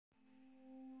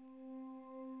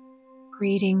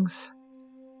Greetings.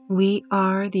 We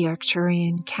are the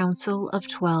Arcturian Council of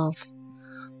 12.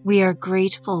 We are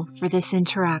grateful for this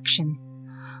interaction.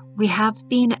 We have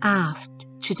been asked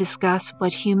to discuss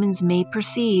what humans may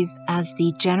perceive as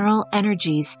the general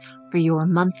energies for your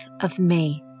month of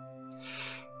May.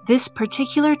 This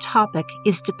particular topic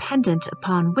is dependent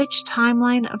upon which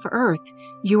timeline of Earth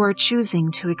you are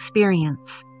choosing to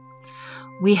experience.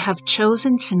 We have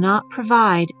chosen to not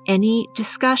provide any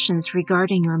discussions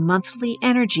regarding your monthly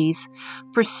energies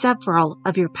for several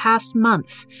of your past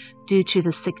months due to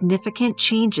the significant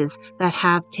changes that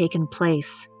have taken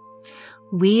place.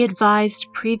 We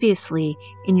advised previously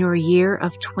in your year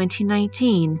of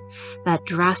 2019 that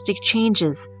drastic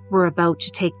changes were about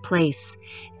to take place,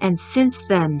 and since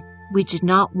then, we did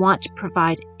not want to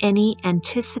provide any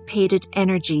anticipated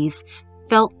energies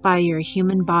felt by your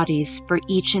human bodies, for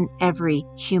each and every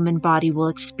human body will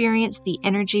experience the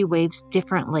energy waves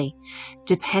differently,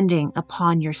 depending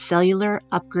upon your cellular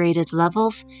upgraded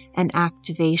levels and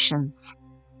activations.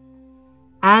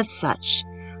 As such,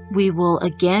 we will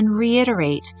again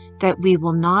reiterate that we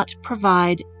will not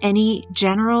provide any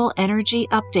general energy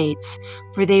updates,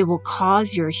 for they will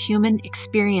cause your human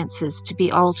experiences to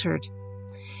be altered.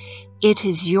 It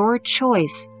is your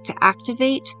choice to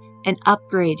activate and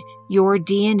upgrade your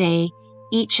DNA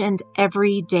each and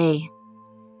every day.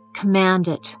 Command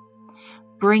it.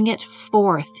 Bring it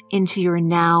forth into your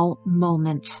now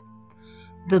moment.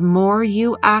 The more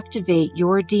you activate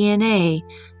your DNA,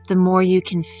 the more you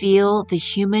can feel the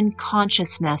human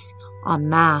consciousness en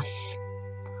masse.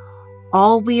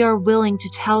 All we are willing to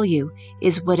tell you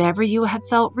is whatever you have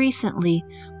felt recently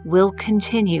will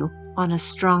continue on a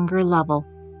stronger level.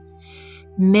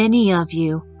 Many of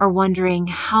you are wondering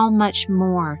how much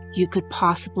more you could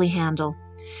possibly handle.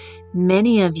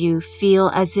 Many of you feel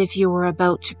as if you are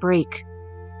about to break.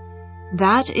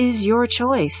 That is your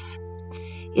choice.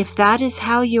 If that is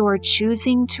how you are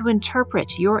choosing to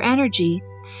interpret your energy,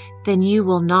 then you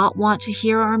will not want to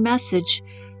hear our message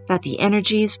that the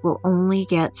energies will only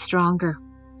get stronger.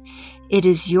 It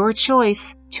is your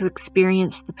choice to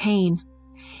experience the pain.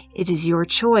 It is your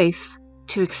choice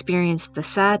to experience the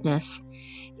sadness.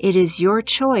 It is your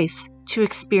choice to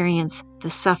experience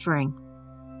the suffering.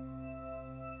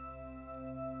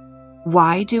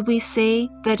 Why do we say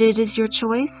that it is your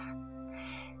choice?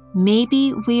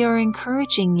 Maybe we are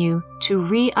encouraging you to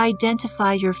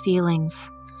re-identify your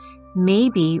feelings.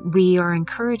 Maybe we are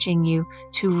encouraging you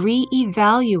to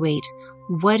re-evaluate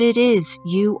what it is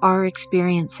you are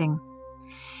experiencing.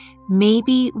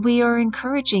 Maybe we are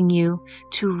encouraging you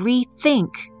to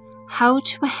rethink how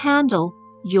to handle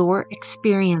your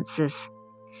experiences.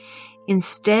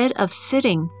 Instead of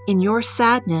sitting in your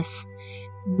sadness,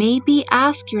 maybe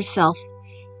ask yourself,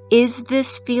 is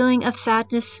this feeling of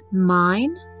sadness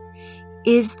mine?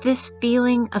 Is this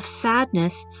feeling of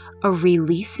sadness a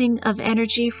releasing of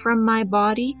energy from my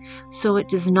body so it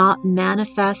does not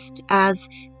manifest as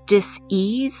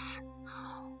dis-ease?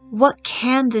 What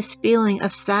can this feeling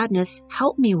of sadness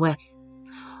help me with?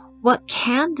 What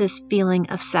can this feeling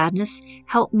of sadness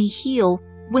help me heal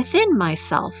within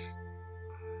myself?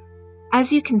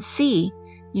 As you can see,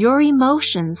 your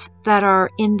emotions that are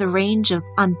in the range of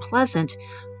unpleasant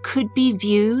could be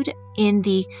viewed in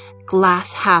the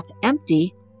glass half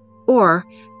empty or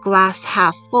glass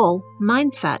half full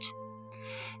mindset.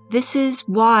 This is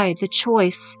why the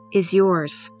choice is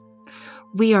yours.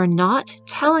 We are not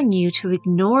telling you to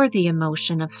ignore the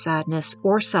emotion of sadness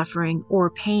or suffering or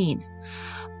pain,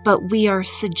 but we are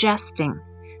suggesting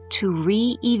to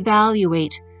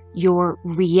re-evaluate your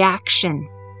reaction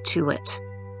to it.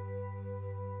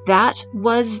 That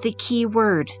was the key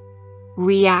word,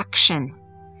 reaction.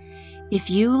 If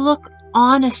you look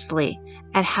honestly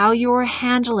at how you are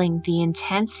handling the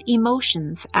intense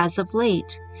emotions as of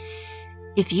late,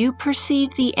 if you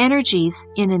perceive the energies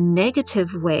in a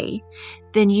negative way,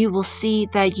 then you will see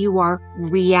that you are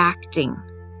reacting.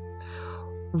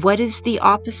 What is the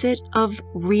opposite of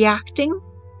reacting?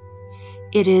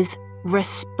 It is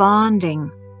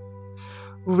responding.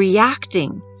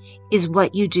 Reacting is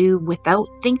what you do without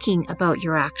thinking about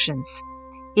your actions.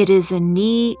 It is a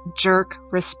knee-jerk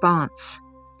response.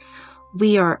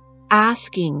 We are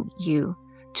asking you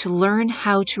to learn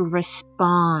how to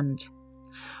respond.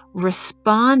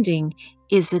 Responding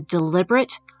is a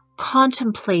deliberate,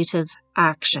 contemplative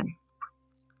action.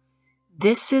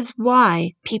 This is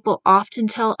why people often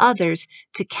tell others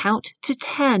to count to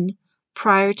 10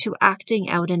 prior to acting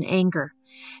out in anger,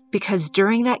 because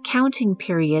during that counting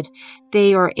period,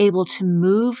 they are able to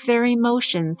move their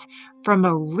emotions from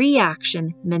a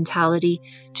reaction mentality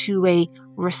to a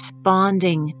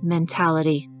responding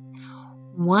mentality.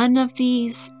 One of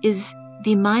these is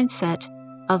the mindset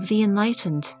of the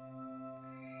enlightened.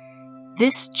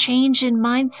 This change in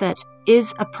mindset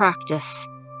is a practice.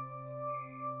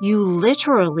 You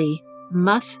literally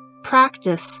must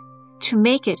practice to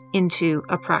make it into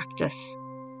a practice.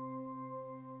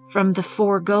 From the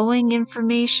foregoing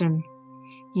information,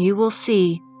 you will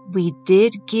see we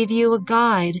did give you a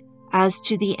guide as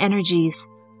to the energies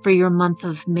for your month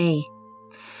of May,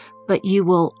 but you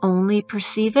will only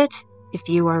perceive it if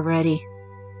you are ready.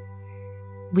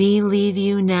 We leave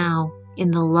you now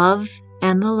in the love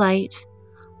and the light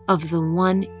of the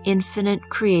one infinite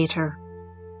Creator,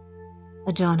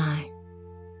 Adonai.